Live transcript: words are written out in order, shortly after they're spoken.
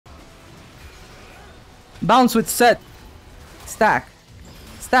Bounce with set. Stack.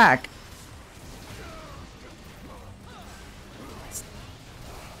 Stack.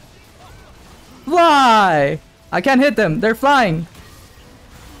 Fly! I can't hit them. They're flying.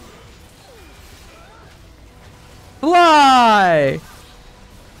 Fly!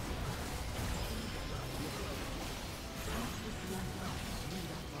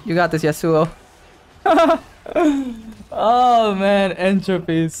 You got this, Yasuo. Oh man,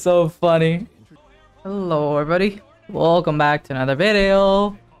 Entropy is so funny. Hello everybody. Welcome back to another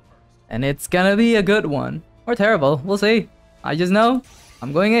video. And it's gonna be a good one. Or terrible, we'll see. I just know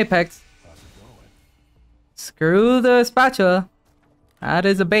I'm going Apex. Screw the spatula. That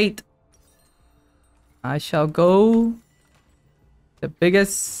is a bait. I shall go the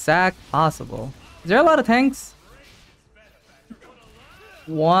biggest sack possible. Is there a lot of tanks?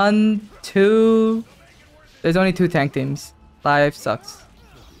 1, 2. There's only 2 tank teams. Life sucks.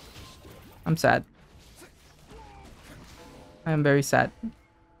 I'm sad. I am very sad.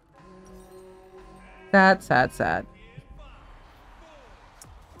 Sad, sad, sad.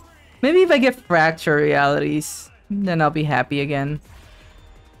 Maybe if I get fracture realities, then I'll be happy again.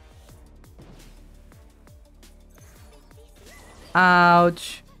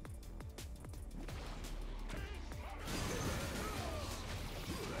 Ouch.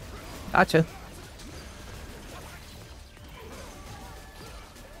 Gotcha.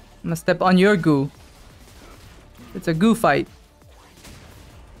 I'm gonna step on your goo. It's a goo fight.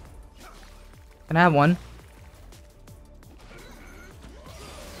 Can I have one?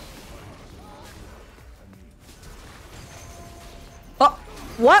 Oh!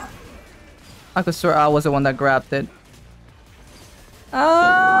 What? I could swear I was the one that grabbed it.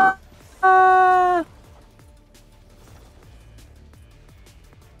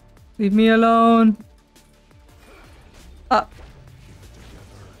 Leave me alone.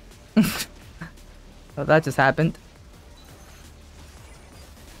 Oh, that just happened.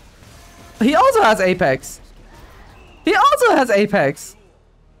 He also has Apex. He also has Apex.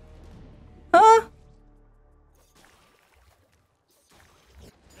 Huh?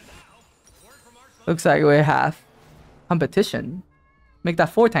 Looks like we have competition. Make that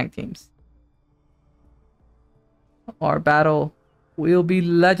 4 tank teams. Our battle will be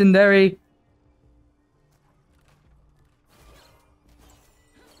legendary.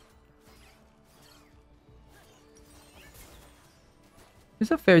 There's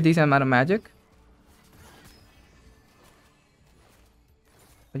a fair decent amount of magic.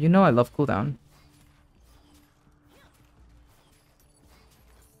 But you know I love cooldown.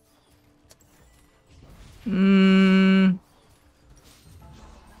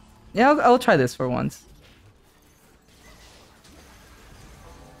 Yeah, I'll try this for once.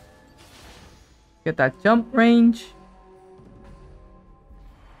 Get that jump range.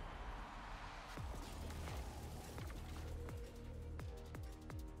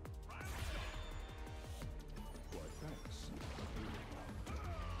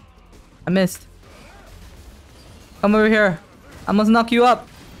 I missed. Come over here. I must knock you up.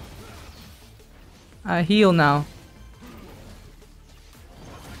 I heal now.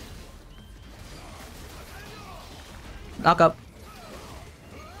 Knock up.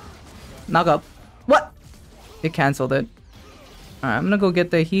 Knock up. What? They cancelled it. Alright, I'm gonna go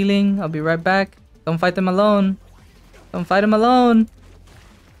get the healing. I'll be right back. Don't fight them alone. Don't fight them alone.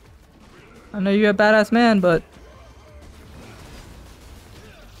 I know you're a badass man, but...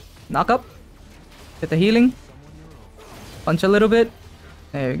 Knock up. Get the healing. Punch a little bit.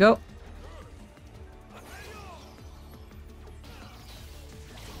 There you go.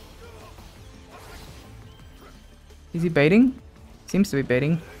 Is he baiting? Seems to be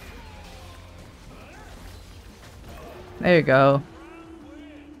baiting. There you go.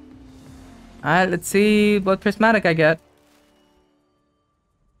 Alright, let's see what prismatic I get.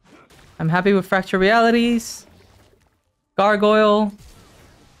 I'm happy with fracture realities. Gargoyle.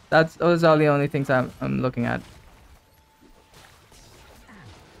 Those are the only things I'm looking at.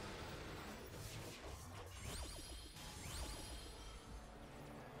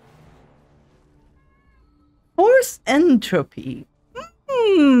 Force Entropy.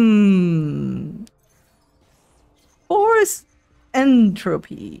 Force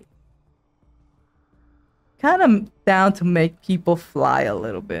Entropy. Kind of down to make people fly a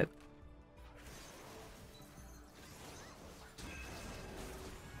little bit.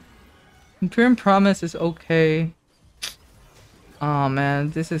 Imperium Promise is okay. Oh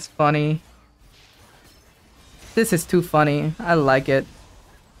man, this is funny. This is too funny. I like it.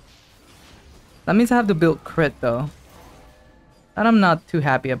 That means I have to build crit though. That I'm not too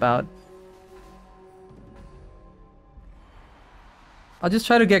happy about. I'll just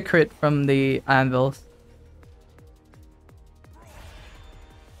try to get crit from the anvils.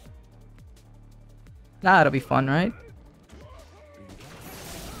 That'll be fun, right?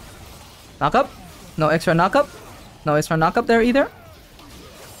 Knock up? No extra knock up? No extra knock up there either?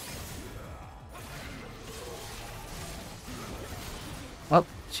 Well,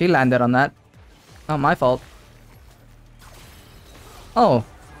 she landed on that. Not my fault. Oh,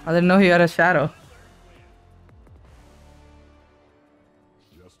 I didn't know he had a shadow.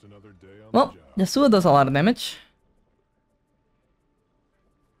 Well, Yasuo does a lot of damage.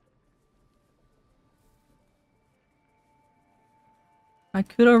 I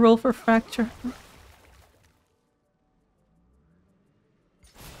could have rolled for fracture.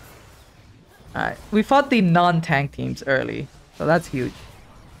 Alright, we fought the non-tank teams early, so that's huge.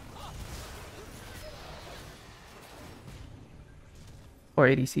 Poor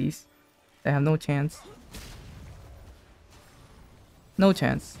ADCs. They have no chance. No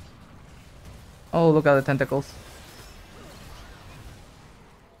chance. Oh, look at the tentacles.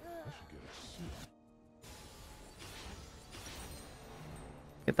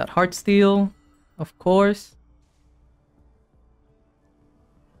 Get that heart steal, of course.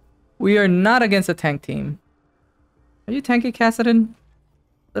 We are not against a tank team. Are you tanky, Cassidon?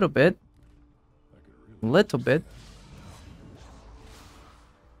 A little bit. A little bit.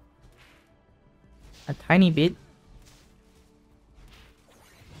 A tiny bit.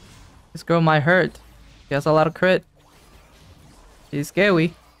 This girl might hurt. She has a lot of crit. She's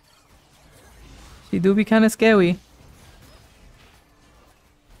scary. She do be kind of scary.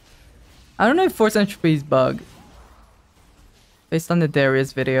 I don't know if Force Entropy is bug. Based on the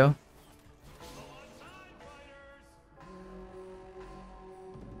Darius video.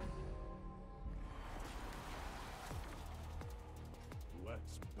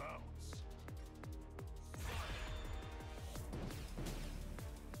 Let's bounce.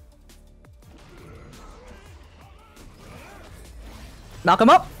 Knock him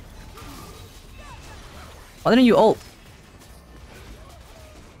up! Why didn't you ult?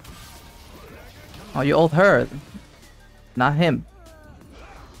 Oh, you ult her. Not him.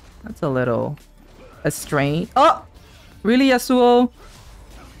 That's a little... strange. Oh! Really, Yasuo?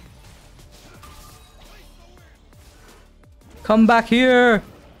 Come back here!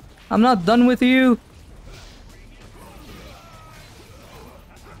 I'm not done with you!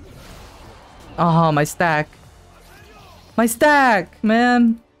 Oh, my stack. My stack,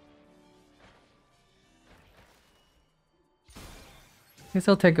 man! Guess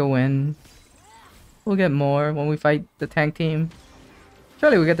I'll take a win. We'll get more when we fight the tank team.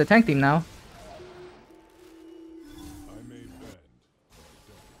 Surely we get the tank team now. I may bend.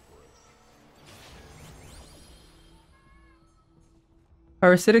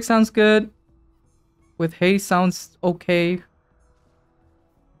 Parasitic sounds good. With haste sounds okay.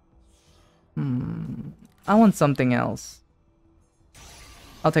 I want something else.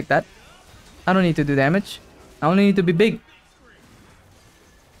 I'll take that. I don't need to do damage. I only need to be big.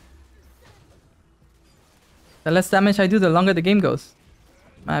 The less damage I do, the longer the game goes.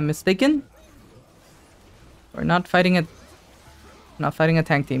 Am I mistaken? We're not fighting a... Not fighting a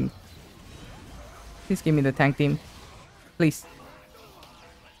tank team. Please give me the tank team. Please.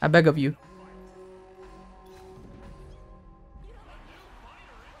 I beg of you.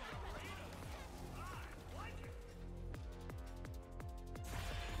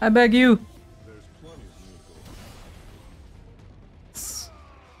 I beg you.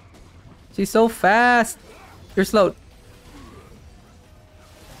 She's so fast. You're slowed.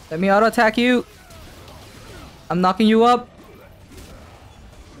 Let me auto attack you. I'm knocking you up.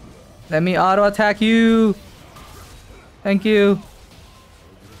 Let me auto attack you. Thank you.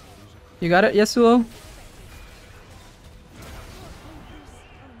 You got it, Yasuo?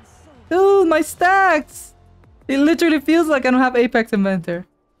 Dude, my stacks! It literally feels like I don't have Apex Inventor.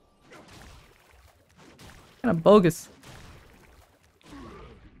 Kinda bogus.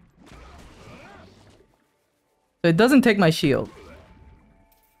 So it doesn't take my shield.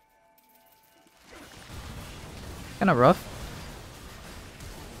 Kinda rough.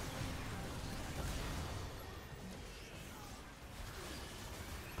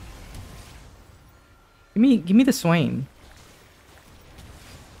 Give me the Swain.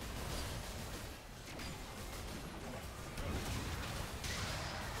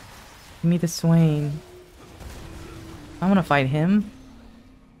 Give me the Swain. I wanna fight him.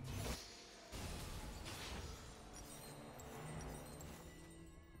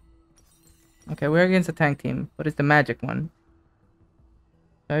 Okay, we're against a tank team. What is the magic one?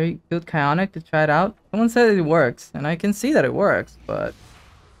 Very good Chionic to try it out. Someone said it works, and I can see that it works, but...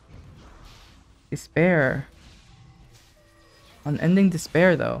 Despair. Unending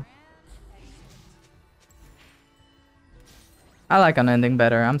Despair, though. I like Unending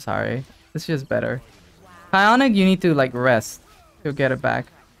better, I'm sorry. It's just better. Bionic, you need to like rest to get it back.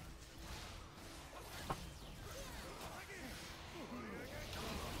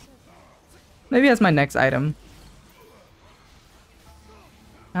 Maybe that's my next item.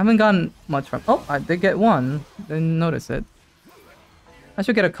 I haven't gotten much from. Oh, I did get one. Didn't notice it. I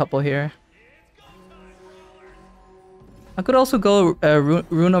should get a couple here. I could also go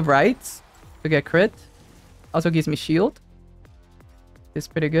Rune of Rights to get crit. Also gives me shield. It's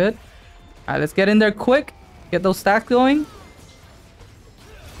pretty good. Alright, let's get in there quick. Get those stacks going.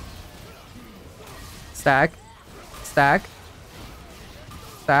 Stack. Stack.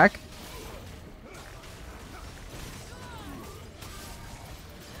 Stack.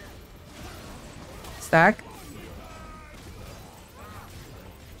 Stack.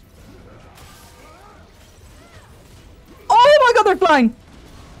 Oh my god, they're flying!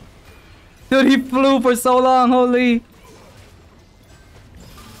 Dude, he flew for so long, holy.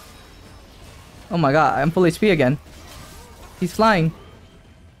 Oh my god, I'm full HP again. He's flying.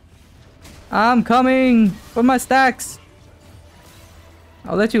 I'm coming for my stacks.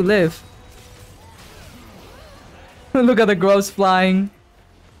 I'll let you live. Look at the grubs flying.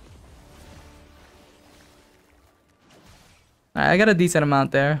 I got a decent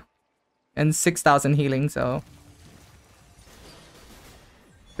amount there. And 6,000 healing, so...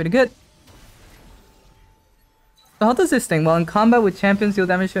 pretty good. So how does this thing? While in combat with champions, deal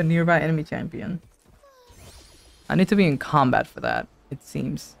damage to a nearby enemy champion. I need to be in combat for that, it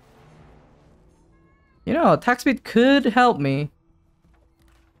seems. You know, attack speed could help me.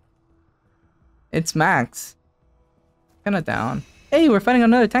 It's max. Kinda down. Hey, we're fighting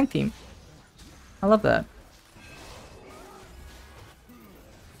another tank team. I love that.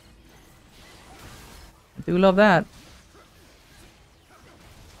 I do love that.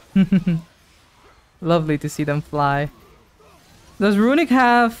 Lovely to see them fly. Does Runic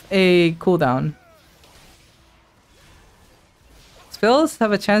have a cooldown? Spells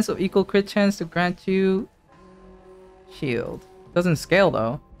have a chance of equal crit chance to grant you shield. Doesn't scale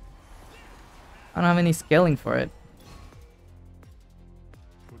though. I don't have any scaling for it.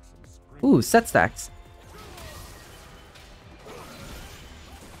 Ooh, set stacks.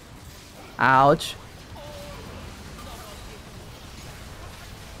 Ouch.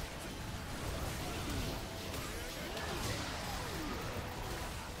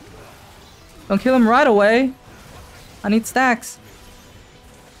 Don't kill him right away. I need stacks.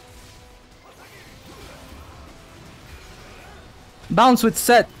 Bounce with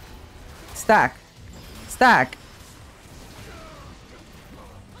set. Stack. Stack.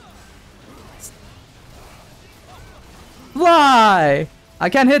 Fly! I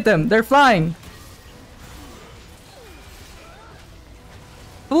can't hit them. They're flying.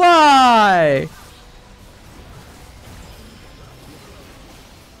 Fly!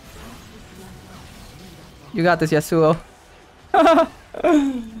 You got this, Yasuo.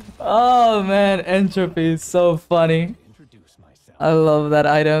 Oh man, Entropy is so funny. I love that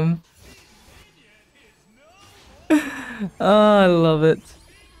item. Oh, I love it.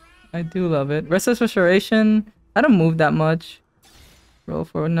 I do love it. Restless Restoration. I don't move that much. Roll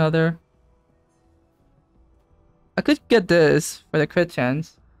for another. I could get this for the crit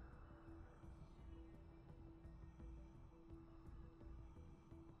chance.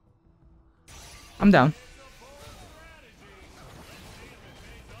 I'm down.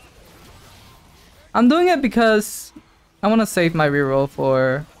 I'm doing it because I want to save my reroll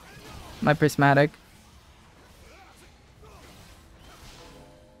for my prismatic.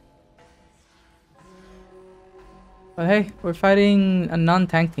 But hey, we're fighting a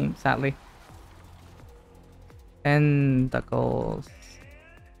non-tank team, sadly. Tentacles.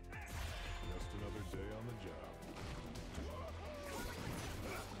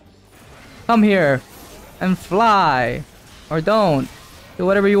 Come here and fly, or don't. Do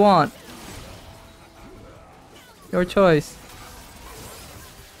whatever you want. Your choice.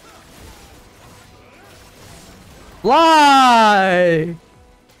 Fly!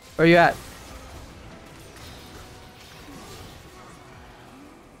 Where you at?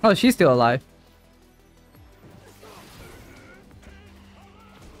 Oh, she's still alive.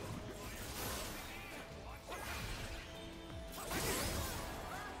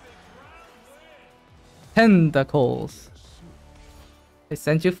 Tentacles. They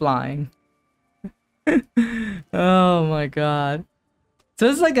sent you flying. Oh my god. So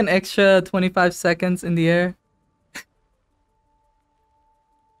it's like an extra 25 seconds in the air.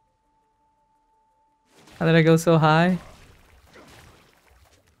 How did I go so high?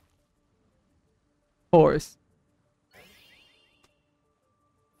 Horse.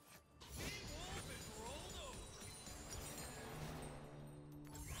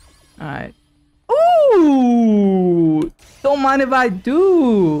 Alright. Ooh! don't mind if I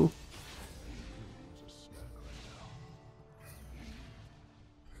do.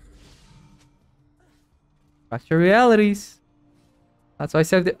 Fracture realities. That's why I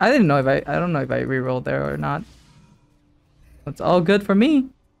saved it. I didn't know if I don't know if I rerolled there or not. It's all good for me.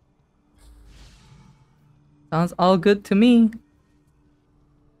 Sounds all good to me.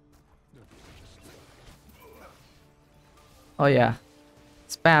 Oh yeah.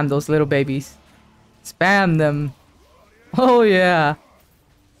 Spam those little babies. Spam them. Oh yeah.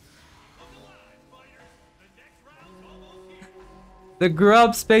 The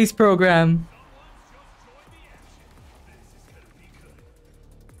Grub Space Program.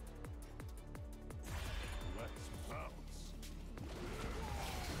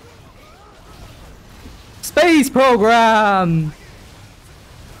 Space Program!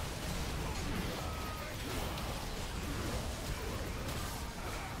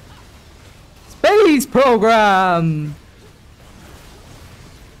 Space Program!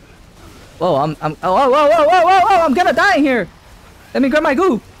 Whoa, I'm whoa, whoa, whoa, whoa, whoa, whoa, I'm gonna die here! Let me grab my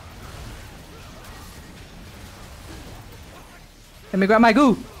goo! Let me grab my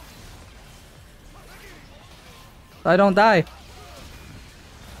goo! So I don't die.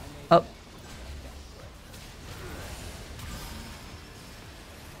 Oh.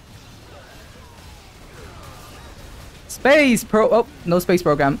 Oh, no space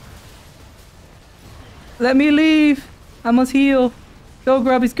program. Let me leave. I must heal. Go,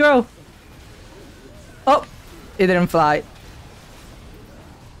 Grubbies, go. Oh, it didn't fly.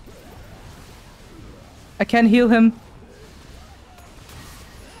 I can't heal him.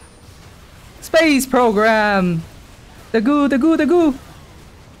 Space program. The goo, the goo, the goo.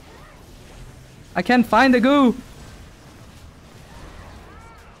 I can't find the goo.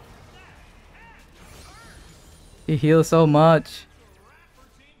 He heals so much.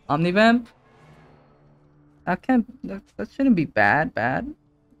 Omnivamp? That shouldn't be bad.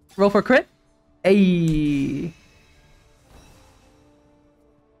 Roll for crit? Ayy.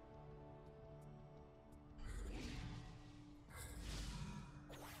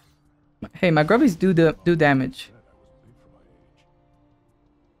 Hey, my grubbies do damage.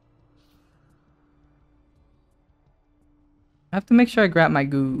 I have to make sure I grab my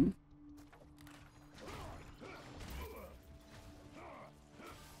goo.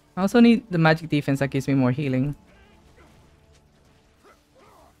 I also need the magic defense that gives me more healing.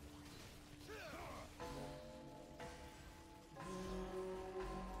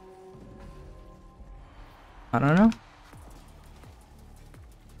 I don't know.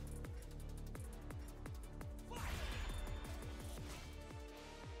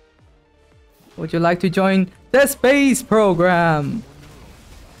 Would you like to join the space program?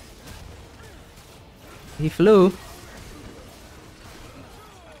 He flew.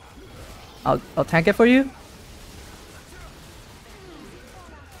 I'll tank it for you.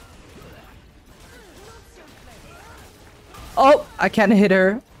 Oh, I can't hit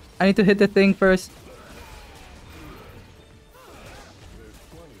her. I need to hit the thing first.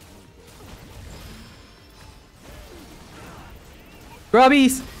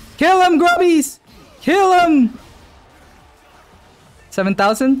 Grubbies! Kill him, Grubbies! Kill him!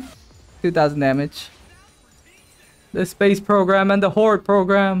 7,000? 2,000 damage. The space program and the horde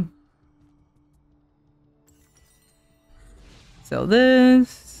program. Sell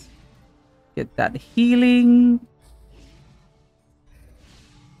this. Get that healing.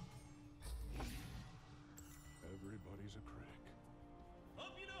 Everybody's a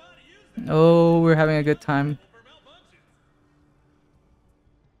critic. Oh, we're having a good time.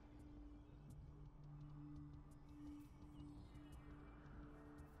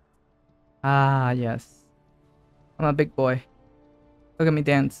 Ah, yes. I'm a big boy. Look at me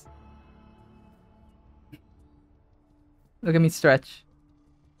dance. Look at me stretch.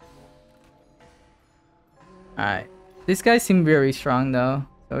 Alright. These guys seem very strong though,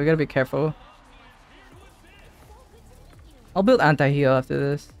 so we gotta be careful. I'll build anti-heal after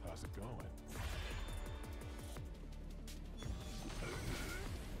this. How's it going?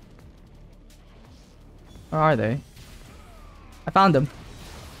 Where are they? I found them.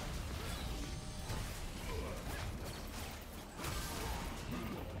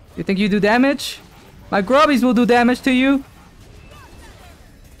 You think you do damage? My grubbies will do damage to you.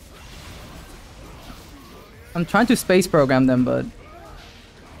 I'm trying to space program them, but...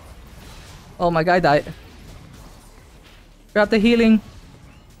 Oh, my guy died. Grab the healing.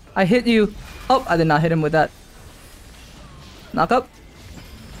 I hit you. Oh, I did not hit him with that. Knock up.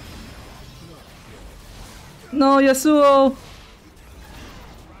 No, Yasuo.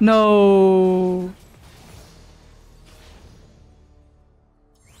 No.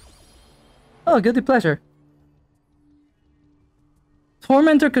 Oh, guilty pleasure.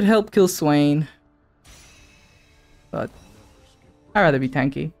 Tormentor could help kill Swain, but I'd rather be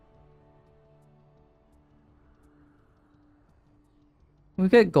tanky. We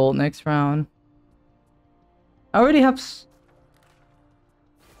get gold next round. I already have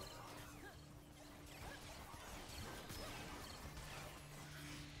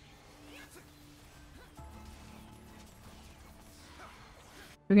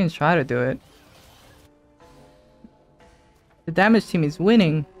we can try to do it. The damage team is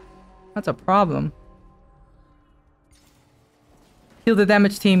winning. That's a problem. Heal the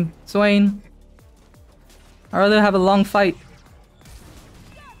damage team, Swain. I'd rather have a long fight.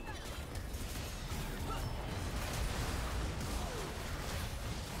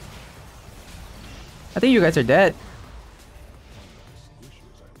 I think you guys are dead.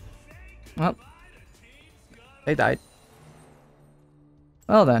 Well, they died.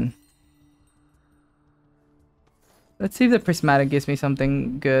 Well then. Let's see if the prismatic gives me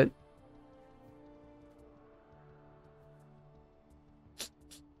something good.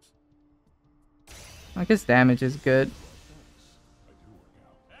 I guess damage is good.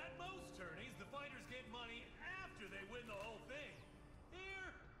 At most tourneys, the fighters get money after they win the whole thing.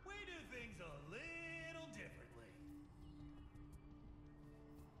 Here, we do things a little differently.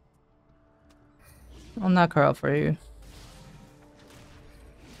 I'll knock her out for you.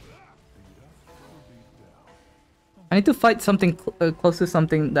 I need to fight something close to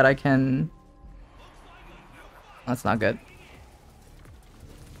something that I can... That's not good.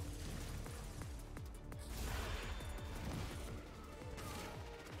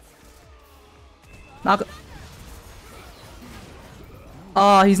 Knock.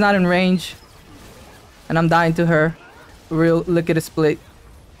 Oh, he's not in range. And I'm dying to her. Real liquid split.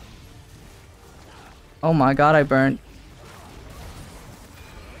 Oh my god, I burned.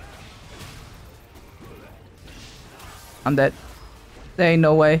 I'm dead. There ain't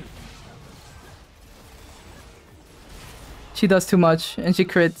no way. She does too much and she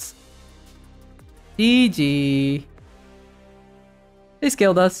crits. GG. They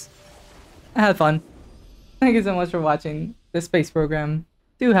scaled us. I had fun. Thank you so much for watching this space program.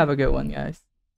 Do have a good one, guys.